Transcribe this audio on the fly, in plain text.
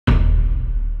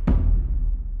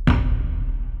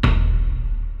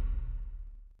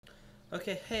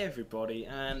Okay, hey everybody,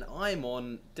 and I'm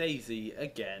on DayZ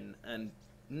again, and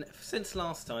since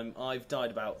last time I've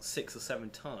died about 6 or 7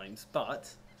 times, but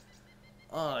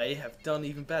I have done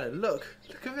even better. Look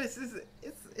at this,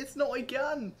 it's not a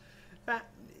gun that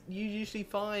you usually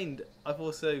find. I've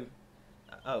also,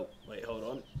 oh wait, hold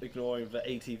on, ignoring the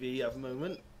ATV at the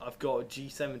moment, I've got a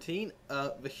G17,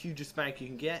 the hugest bag you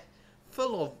can get,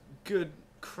 full of good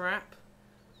crap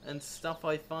and stuff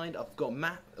I find. I've got a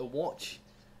map, a watch,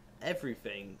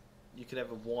 everything you could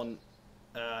ever want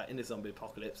in a zombie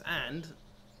apocalypse, and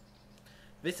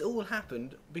this all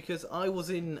happened because I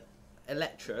was in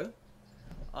Electro.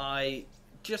 I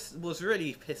just was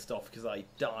really pissed off because I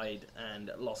died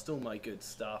and lost all my good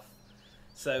stuff,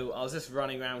 so I was just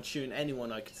running around shooting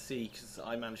anyone I could see because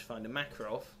I managed to find a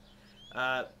Makarov,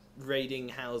 raiding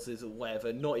houses or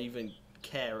whatever, not even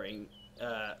caring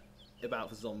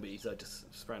about the zombies. I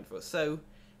just sprang for it. So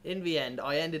in the end,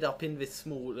 I ended up in this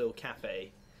small little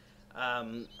cafe.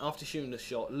 After shooting a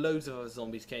shot, loads of other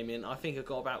zombies came in. I think I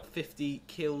got about 50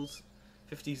 kills,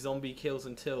 50 zombie kills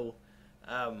until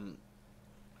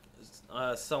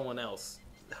someone else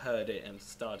heard it and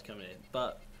started coming in.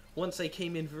 But once they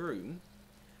came in the room,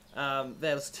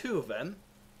 there was 2 of them,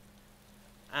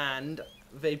 and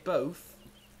they both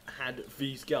had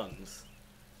these guns.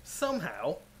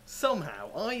 Somehow,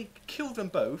 I killed them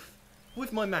both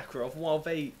with my Makarov, while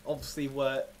they obviously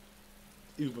were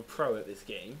uber pro at this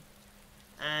game,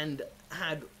 and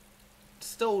had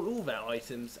stole all their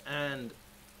items and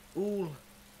all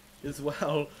as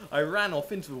well. I ran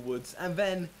off into the woods, and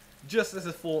then, just as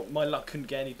I thought my luck couldn't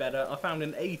get any better, I found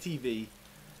an ATV.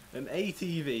 An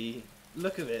ATV,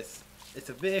 look at this, it's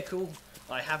a vehicle.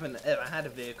 I haven't ever had a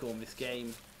vehicle in this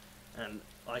game, and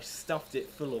I stuffed it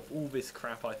full of all this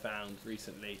crap I found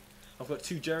recently. I've got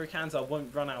 2 jerry cans. I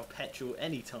won't run out of petrol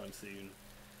anytime soon.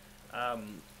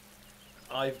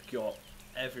 I've got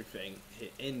everything here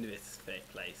in this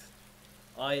place.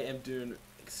 I am doing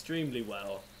extremely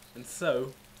well, and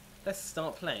so let's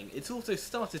start playing. It's also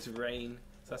started to rain,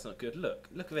 so that's not good. Look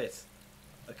at this,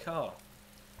 a car.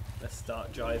 Let's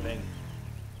start driving.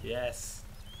 Yes.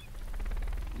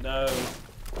 No.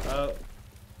 Oh.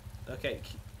 Okay.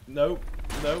 No.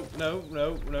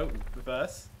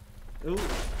 Reverse. Ooh,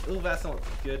 that's not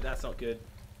good, that's not good.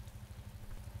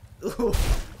 Ooh,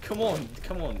 come on.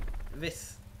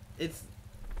 It's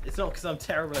not because I'm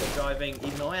terrible at driving,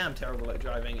 even though I am terrible at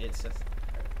driving, it's just,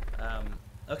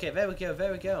 okay, there we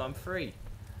go, I'm free.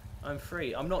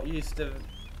 I'm not used to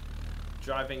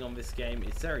driving on this game,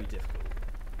 it's very difficult.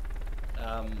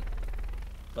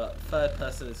 But third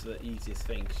person is the easiest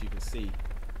thing because you can see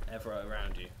everywhere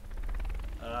around you.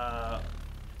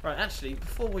 Right, actually,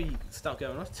 before we start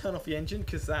going, I'll turn off the engine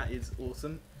because that is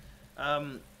awesome.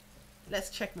 Let's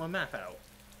check my map out.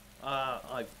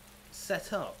 I've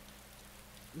set up.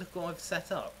 Look what I've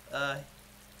set up.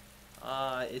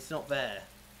 It's not there.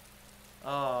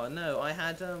 Oh no, I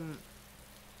had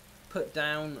put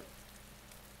down,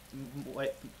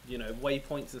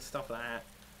 waypoints and stuff like that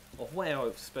of where I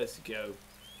was supposed to go,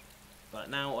 but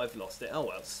now I've lost it. Oh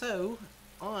well. So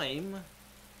I'm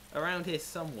around here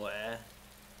somewhere.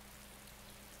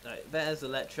 There's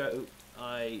Electro.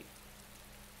 I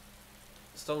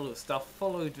stole all the stuff,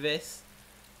 followed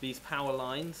these power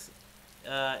lines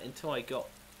until I got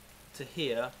to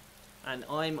here, and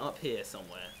I'm up here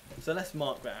somewhere. So let's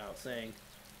mark that out, saying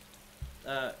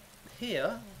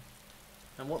here.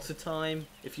 And what's the time?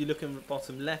 If you look in the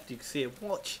bottom left, you can see a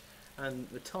watch, and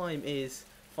the time is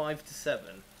 5 to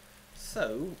 7.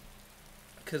 So,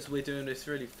 because we're doing this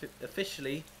really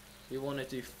officially, we want to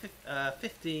do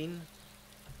 15.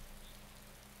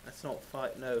 That's not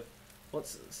 5, no.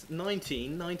 What's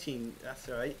 19? 19, that's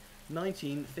right.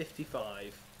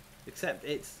 1955. Except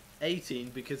it's 18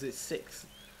 because it's 6.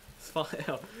 It's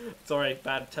 5. Sorry,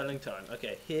 bad telling time.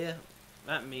 Okay, here,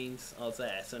 that means I was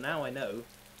there. So now I know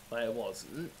where I was.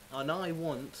 And I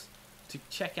want to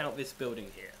check out this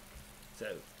building here.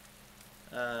 So,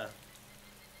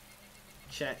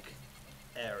 check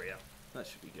area. That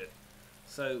should be good.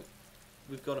 So,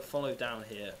 we've got to follow down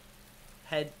here.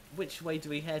 Head, which way do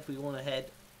we head? We want to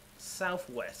head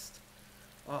southwest.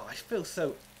 Oh, I feel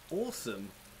so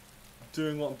awesome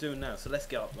doing what I'm doing now. So let's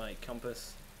get up my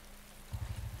compass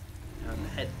and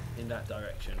head in that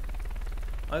direction.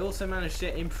 I also managed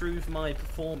to improve my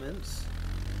performance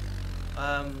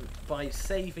by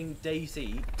saving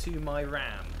DayZ to my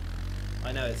RAM.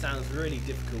 I know it sounds really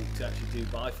difficult to actually do,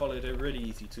 but I followed a really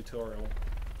easy tutorial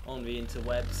on the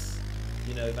interwebs.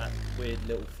 You know, that weird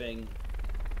little thing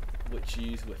which you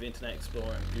use with Internet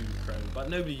Explorer and Google Chrome, but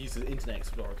nobody uses Internet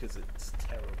Explorer because it's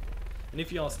terrible. And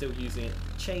if you are still using it,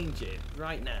 change it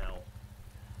right now.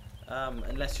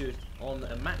 unless you're on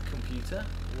a Mac computer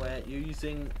where you're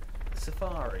using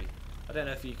Safari. I don't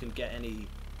know if you can get any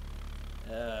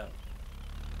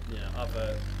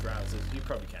other browsers. You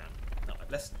probably can. No,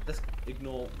 let's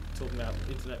ignore talking about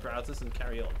internet browsers and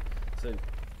carry on. So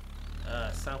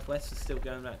southwest is still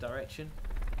going that direction.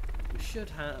 We should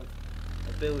have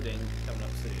a building coming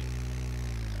up soon.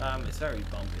 It's very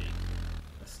bumpy.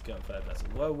 Let's go in third person.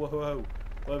 Whoa, whoa, whoa.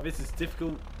 Well, this is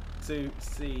difficult to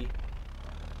see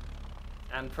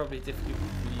and probably difficult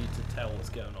for you to tell what's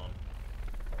going on.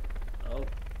 Oh,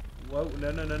 whoa,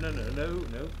 no, no, no, no, no, no,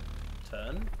 no.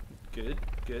 Turn. Good,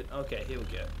 good. Okay, here we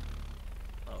go.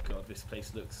 Oh god, this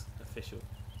place looks official.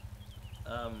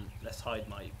 Let's hide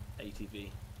my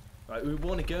ATV. Right, we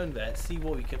want to go in there, see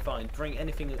what we can find, bring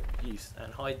anything of use,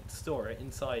 and store it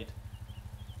inside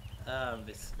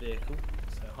this vehicle.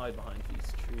 So hide behind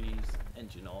these trees,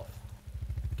 engine off,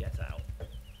 get out.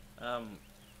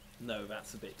 No,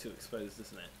 that's a bit too exposed,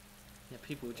 isn't it? Yeah,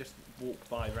 people would just walk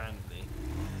by randomly,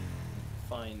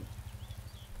 find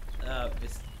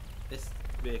this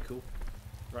vehicle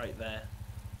right there.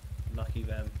 Lucky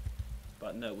them.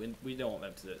 But no, we don't want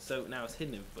them to do it. So now it's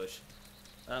hidden in the bush.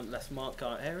 Let's mark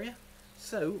our area.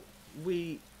 So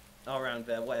we are around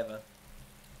there, whatever.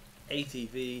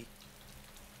 ATV.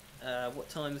 What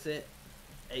time is it?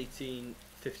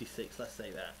 18:56. Let's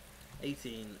say that.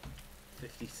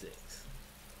 18:56.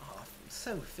 Oh,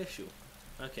 so official.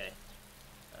 Okay.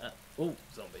 Oh,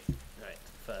 zombie. Right,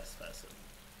 first person.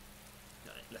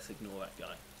 Right, let's ignore that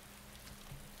guy.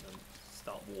 And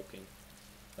start walking.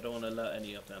 I don't want to alert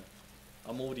any of them.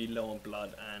 I'm already low on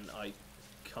blood and I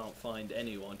can't find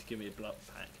anyone to give me a blood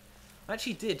pack. I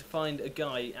actually did find a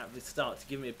guy at the start to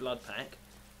give me a blood pack,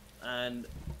 and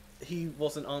he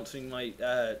wasn't answering my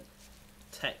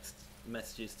text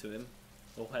messages to him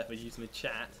or whatever, using the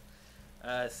chat,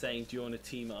 saying do you want to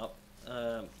team up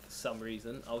for some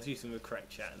reason. I was using the correct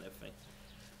chat and everything.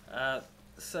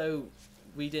 So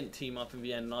we didn't team up in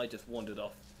the end and I just wandered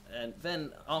off, and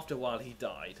then after a while he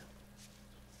died.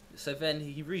 So then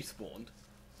he respawned,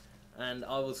 and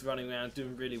I was running around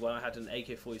doing really well. I had an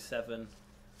AK-47,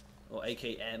 or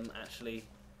AKM actually,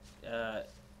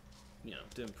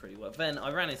 doing pretty well. Then I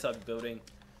ran inside the building.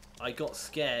 I got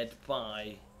scared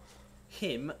by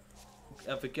him,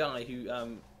 the guy who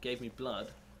gave me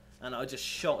blood, and I just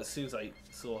shot as soon as I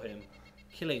saw him,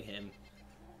 killing him,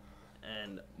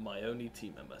 and my only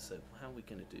team member. So how are we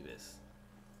going to do this?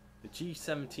 The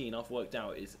G17 I've worked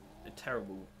out is a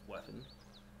terrible weapon.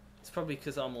 It's probably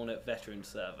because I'm on a veteran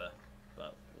server,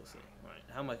 but we'll see. Right,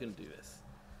 how am I going to do this?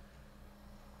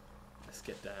 Let's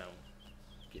get down.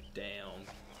 Get down.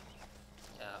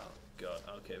 Oh god,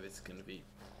 okay, this is going to be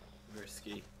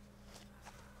risky.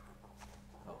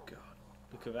 Oh god,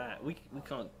 look at that. We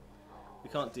can't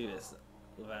do this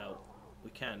without.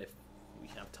 We can if we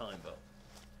have time, but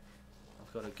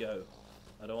I've got to go.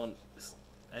 I don't want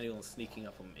anyone sneaking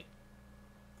up on me.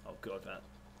 Oh god, that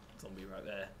zombie right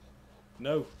there.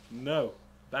 No, no,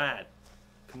 bad.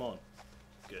 Come on.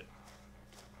 Good.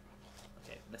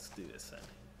 Okay, let's do this then.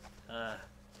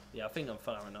 Yeah, I think I'm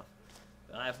far enough.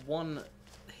 I have one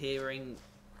hearing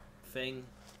thing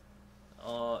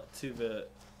to the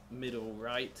middle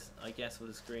right, I guess, of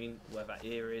the screen, where that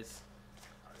ear is.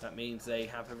 That means they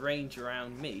have a range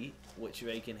around me, which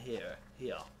they can hear.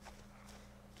 Here.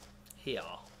 Here.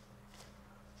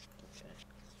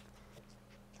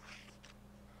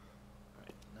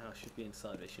 I should be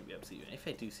inside, they shouldn't be able to see you. If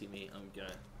they do see me, I'm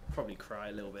gonna probably cry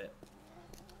a little bit.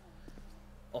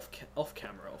 Off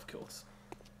camera, of course.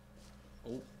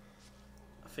 Oh,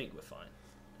 I think we're fine.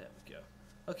 There we go.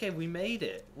 Okay, we made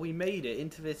it. We made it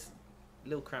into this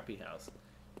little crappy house.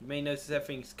 You may notice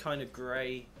everything's kind of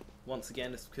grey. Once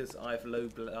again, it's because I have low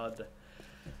blood.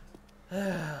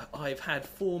 I've had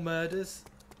 4 murders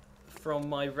from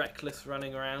my reckless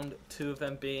running around. 2 of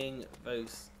them being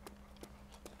those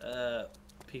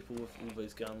people with all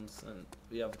those guns, and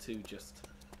the other 2 just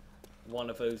one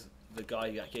of those, the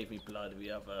guy that gave me blood, the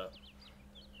other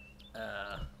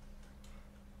I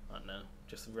don't know,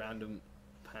 just a random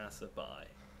passerby. Right,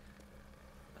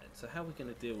 so how are we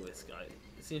going to deal with this guy?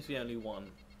 It seems to be only one.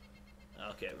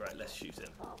 Okay, right, let's shoot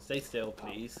him. Stay still,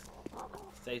 please.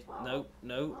 Stay. No,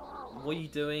 no. What are you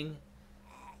doing?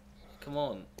 Come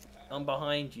on, I'm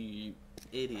behind you, you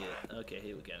idiot. Okay,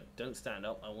 here we go. Don't stand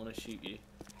up, I want to shoot you.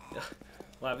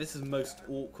 Wow, this is the most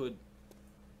awkward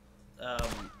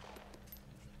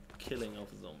killing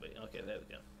of a zombie. Okay, there we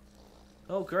go.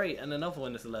 Oh, great, and another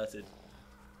one is alerted.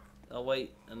 Oh,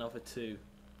 wait, another 2.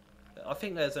 I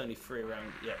think there's only 3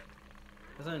 around. Yeah,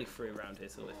 there's only 3 around here,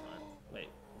 so we're fine.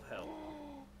 Wait, what the hell?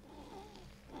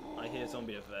 I hear a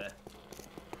zombie over there.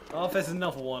 Oh, there's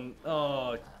another one.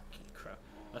 Oh, crap.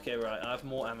 Okay, right. I have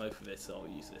more ammo for this, so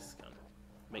I'll use this gun.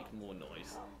 Make more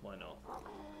noise. Why not?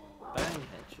 Bang,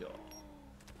 headshot.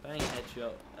 Bang,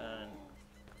 headshot. And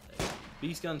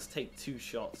these guns take 2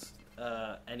 shots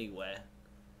anywhere.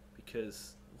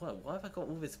 Because, well, why have I got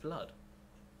all this blood?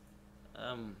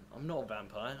 I'm not a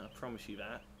vampire, I promise you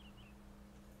that.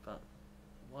 But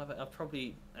why have I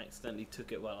probably accidentally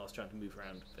took it while I was trying to move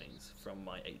around things from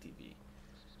my ATV.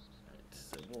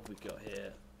 So what have we got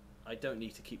here? I don't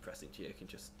need to keep pressing G, I can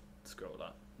just scroll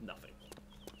up. Nothing.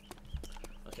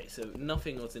 Okay, so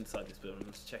nothing was inside this building.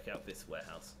 Let's check out this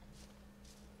warehouse.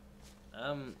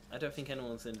 I don't think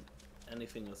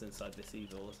anything was inside this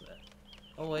either, was there?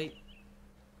 Oh wait.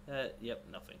 Yep,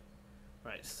 nothing.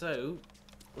 Right, so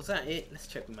was that it? Let's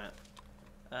check the map.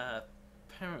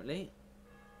 Apparently,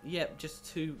 yep, just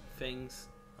 2 things.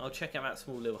 I'll check out that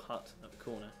small little hut at the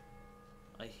corner.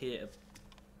 I hear.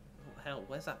 What the hell?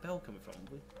 Where's that bell coming from?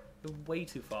 We're way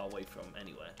too far away from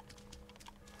anywhere.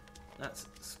 That's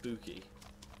spooky.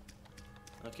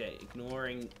 Okay,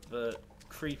 ignoring the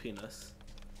creepiness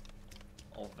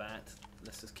of that,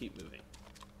 let's just keep moving.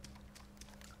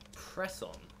 Press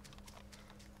on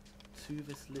to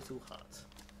this little hut.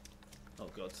 Oh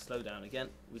god, slow down again.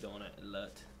 We don't want to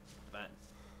alert that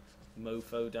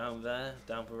mofo down there,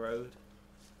 down the road.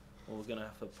 Or we're gonna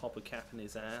have to pop a cap in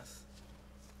his ass.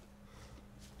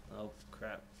 Oh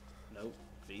crap. Nope,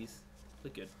 please.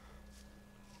 We're good.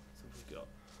 So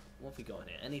what have we got in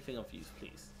here? Anything of use,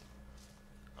 please.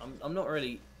 I'm not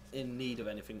really in need of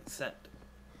anything except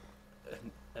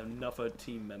another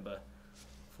team member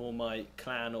for my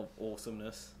clan of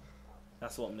awesomeness.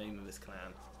 That's what I'm naming this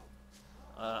clan.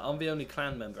 I'm the only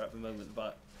clan member at the moment,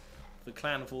 but the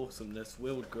clan of awesomeness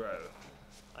will grow.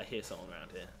 I hear someone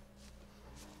around here.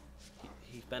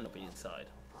 He better not be inside.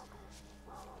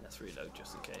 Let's reload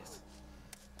just in case.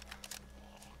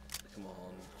 Come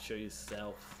on, show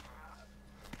yourself.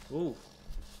 Ooh.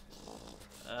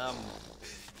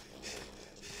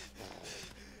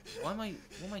 What am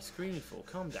I screaming for?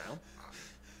 Calm down.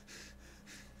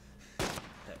 There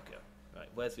we go. Right,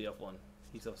 where's the other one?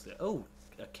 He's obviously. Oh,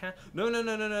 a cat. No.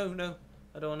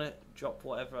 I don't want to drop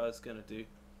whatever I was gonna do.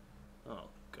 Oh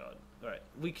god. Alright,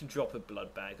 we can drop a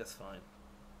blood bag. That's fine.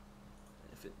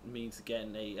 If it means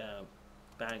getting a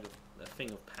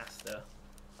thing of pasta,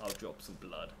 I'll drop some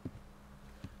blood.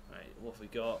 Right, what have we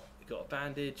got? We got a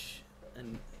bandage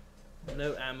and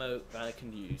no ammo that I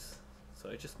can use.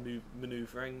 So just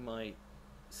maneuvering my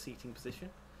seating position.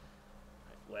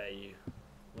 Right,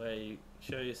 where are you?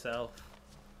 Show yourself.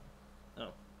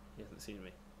 Oh, he hasn't seen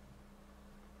me.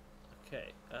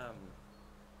 Okay,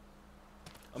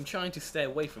 I'm trying to stay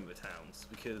away from the towns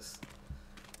because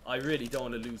I really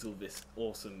don't want to lose all this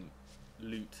awesome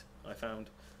loot I found.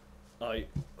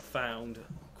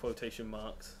 Quotation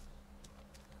marks.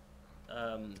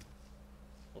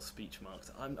 Or speech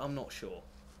marks. I'm not sure.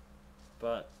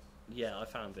 But yeah, I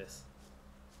found this.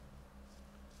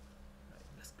 Right,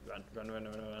 let's run.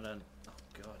 Oh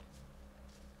god.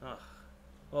 Ah.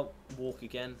 Well, walk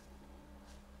again.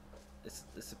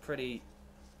 It's a pretty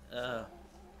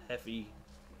heavy,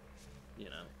 you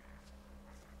know,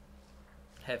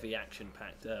 heavy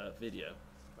action-packed video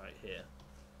right here.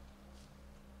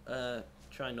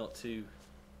 Try not to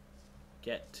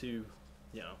get too,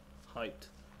 you know, hyped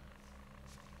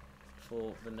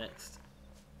for the next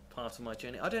part of my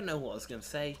journey. I don't know what I was going to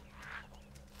say.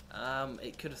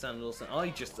 It could have sounded awesome. I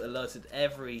just alerted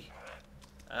every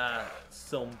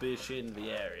zombie in the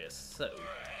area, so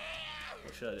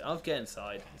what should I do? I'll get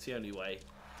inside. It's the only way.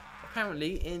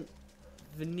 Apparently, in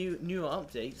the newer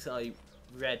updates I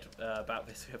read about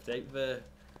this update, the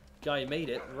guy who made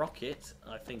it, Rocket,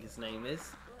 I think his name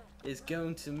is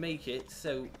going to make it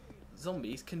so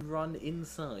zombies can run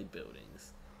inside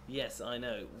buildings. Yes, I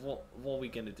know. What are we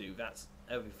going to do? That's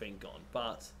everything gone.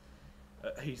 But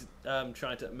he's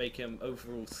trying to make him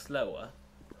overall slower.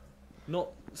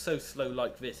 Not so slow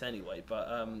like this anyway,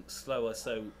 but slower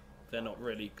so they're not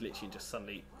really glitchy and just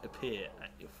suddenly appear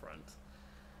at your front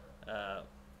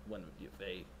when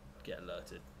they get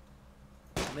alerted.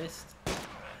 Missed.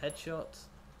 Headshot.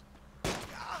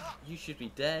 You should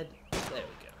be dead. There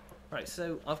we go. Right,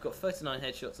 so I've got 39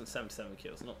 headshots and 77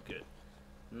 kills. Not good.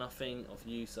 Nothing of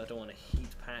use. I don't want a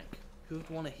heat pack. Who would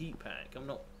want a heat pack? I'm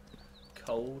not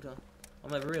cold.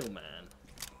 I'm a real man.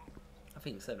 I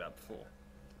think I said that before.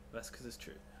 That's because it's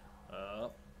true.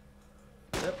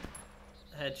 Yep.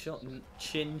 Headshot.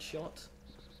 Chin shot.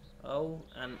 Oh,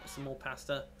 and some more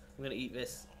pasta. I'm going to eat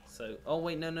this. So, oh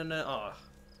wait, no.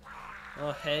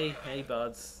 Oh, hey,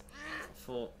 buds.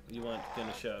 Thought you weren't going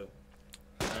to show.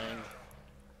 Bang.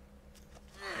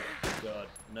 God,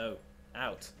 no.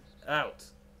 Out. Out.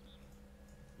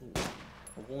 Ooh,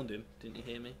 I warned him. Didn't you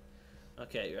hear me?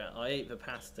 Okay, right. I ate the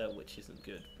pasta, which isn't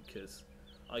good because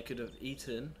I could have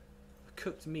eaten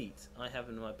cooked meat I have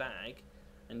in my bag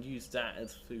and used that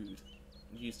as food.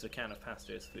 Used a can of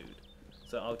pasta as food.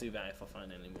 So I'll do that if I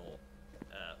find any more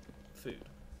food,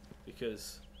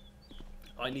 because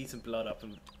I need some blood up,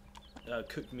 and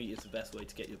cooked meat is the best way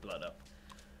to get your blood up.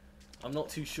 I'm not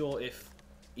too sure if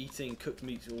eating cooked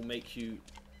meat will make you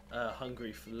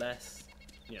hungry for less,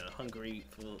 hungry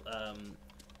for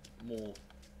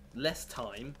less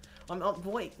time.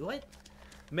 Wait,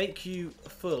 make you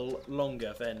full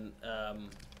longer than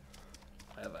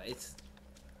it's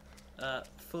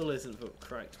full isn't the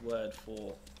correct word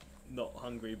for not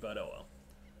hungry, but oh well.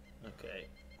 Okay,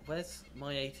 where's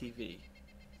my ATV?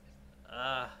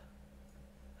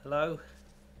 Hello?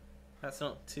 That's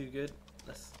not too good.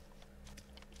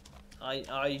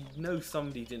 I know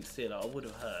somebody didn't steal it. I would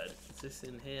have heard. Is this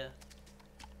in here?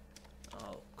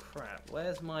 Oh crap!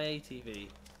 Where's my ATV?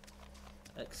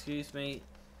 Excuse me,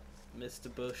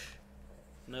 Mr. Bush.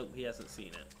 Nope, he hasn't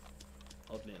seen it.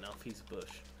 Oddly enough, he's a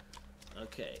bush.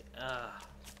 Okay. I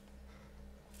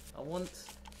want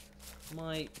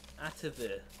my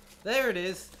ATV. There it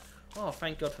is. Oh,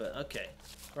 thank God for it. Okay.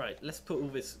 Right, let's put all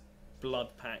this blood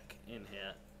pack in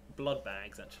here. Blood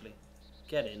bags, actually.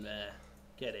 Get in there.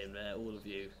 Get in there, all of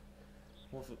you.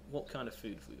 What kind of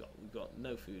food have we got? We've got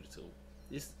no food at all.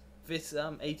 This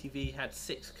ATV had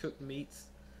 6 cooked meats.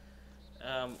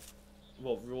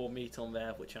 Raw meat on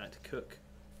there, which I had to cook.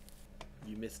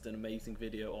 You missed an amazing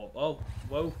video of... Oh,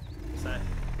 whoa. What's that?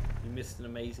 You missed an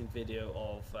amazing video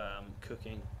of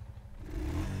cooking.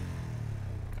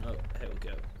 Oh, here we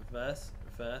go. Reverse,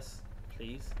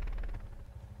 please.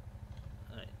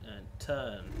 Right, and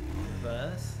turn.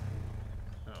 Reverse.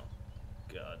 Oh,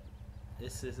 God.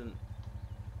 This isn't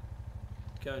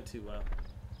going too well.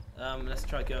 Let's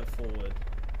try going forward.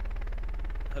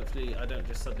 Hopefully I don't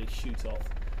just suddenly shoot off.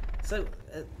 So,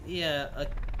 yeah,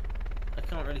 I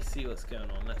can't really see what's going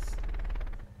on. Let's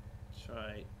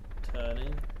try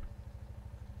turning.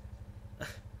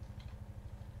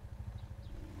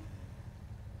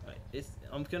 Right,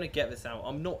 I'm gonna get this out.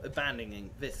 I'm not abandoning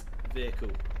this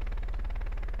vehicle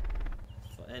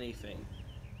for anything.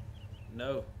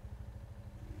 No.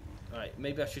 Right,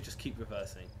 maybe I should just keep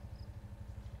reversing.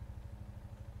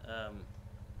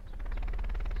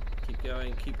 Keep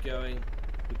going, keep going.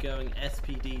 We're going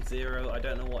SPD 0. I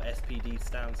don't know what SPD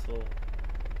stands for.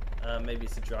 Maybe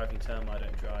it's a driving term. I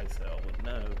don't drive, so I wouldn't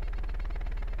know.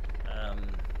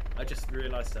 I just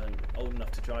realised I'm old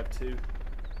enough to drive too,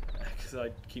 because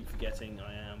I keep forgetting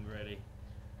I am really.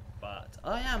 But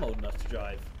I am old enough to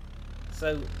drive.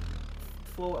 So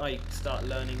before I start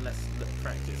learning, let's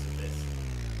practice with this.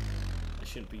 I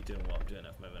shouldn't be doing what I'm doing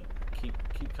at the moment.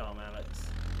 Keep calm, Alex.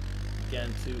 I'm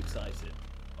getting too excited.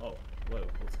 Oh, whoa,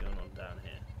 what's going on down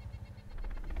here?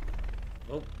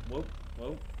 Oh, whoa,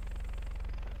 whoa.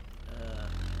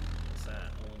 What's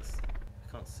that?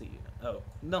 I can't see you. Oh,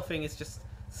 nothing, it's just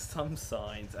some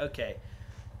signs. Okay.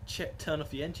 Turn off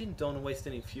the engine, don't want to waste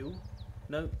any fuel.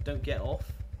 No, don't get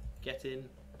off. Get in.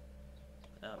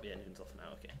 The engine's off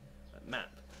now, okay. Right,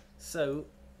 map. So,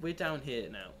 we're down here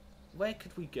now. Where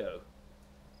could we go?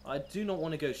 I do not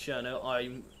want to go Cherno.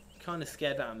 I'm kind of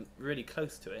scared that I'm really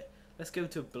close to it. Let's go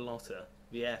to Balota,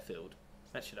 the airfield.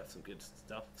 That should have some good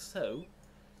stuff. So,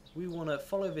 we want to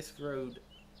follow this road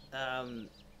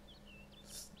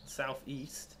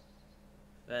southeast,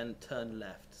 then turn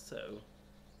left. So,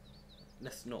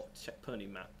 let's not put any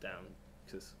map down,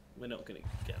 because we're not going to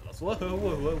get lost. Whoa,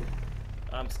 whoa, whoa.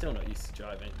 I'm still not used to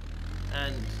driving.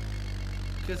 And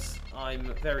because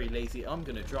I'm very lazy, I'm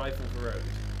going to drive on the road.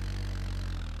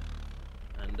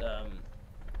 And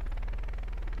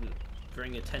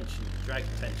drag attention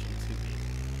to me.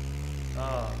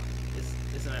 Ah,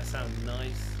 doesn't that sound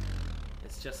nice?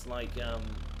 It's just like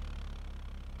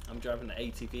I'm driving an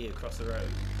ATV across the road.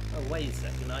 Oh, wait a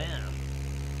second, I am.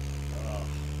 Oh.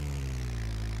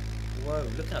 Whoa,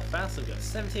 look how fast I'm going.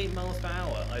 78 miles per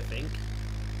hour, I think.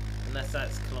 Unless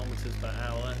that's kilometers per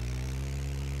hour.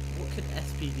 What could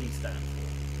SPD stand for?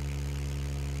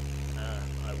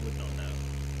 I would not know.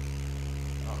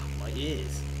 Ah, my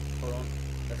ears. Hold on.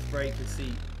 Let's brake and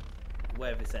see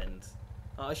where this ends.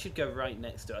 I should go right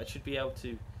next to it. I should be able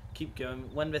to keep going.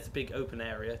 When there's a big open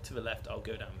area to the left, I'll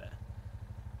go down there.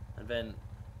 And then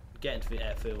get into the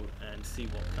airfield and see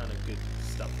what kind of good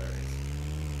stuff there is.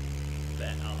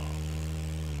 There are.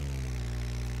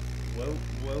 Whoa,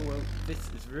 whoa, whoa. This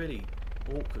is really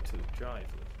awkward to drive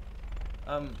with.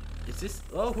 Is this...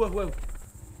 Oh, whoa, whoa.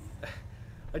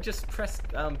 I just pressed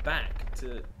back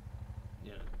to,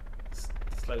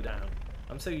 slow down.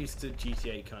 I'm so used to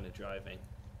GTA kind of driving.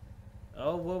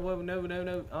 Oh, whoa, whoa, no, no,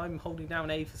 no. I'm holding down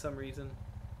A for some reason.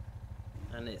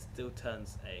 And it still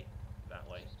turns A that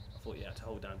way. I thought you had to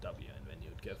hold down W and then you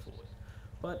would go forward.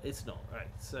 But it's not. Right,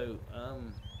 so,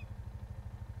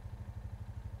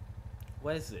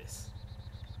 where's this?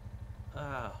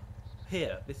 Ah,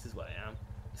 here. This is where I am.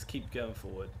 Just keep going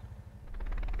forward.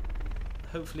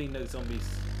 Hopefully no zombies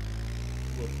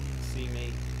will see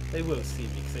me. They will see me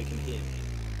because they can hear me.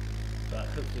 But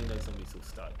hopefully no zombies will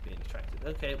start being attracted.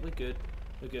 Okay, we're good.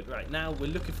 We're good. Right, now we're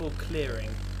looking for clearing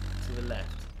to the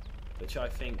left, which I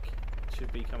think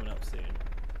should be coming up soon.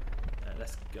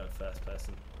 Let's go first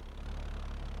person.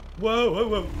 Whoa,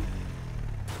 whoa,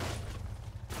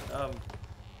 whoa!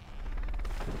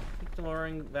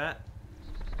 Ignoring that.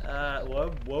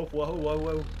 Whoa, whoa, whoa, whoa,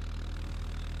 whoa.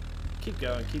 Keep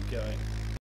going, keep going.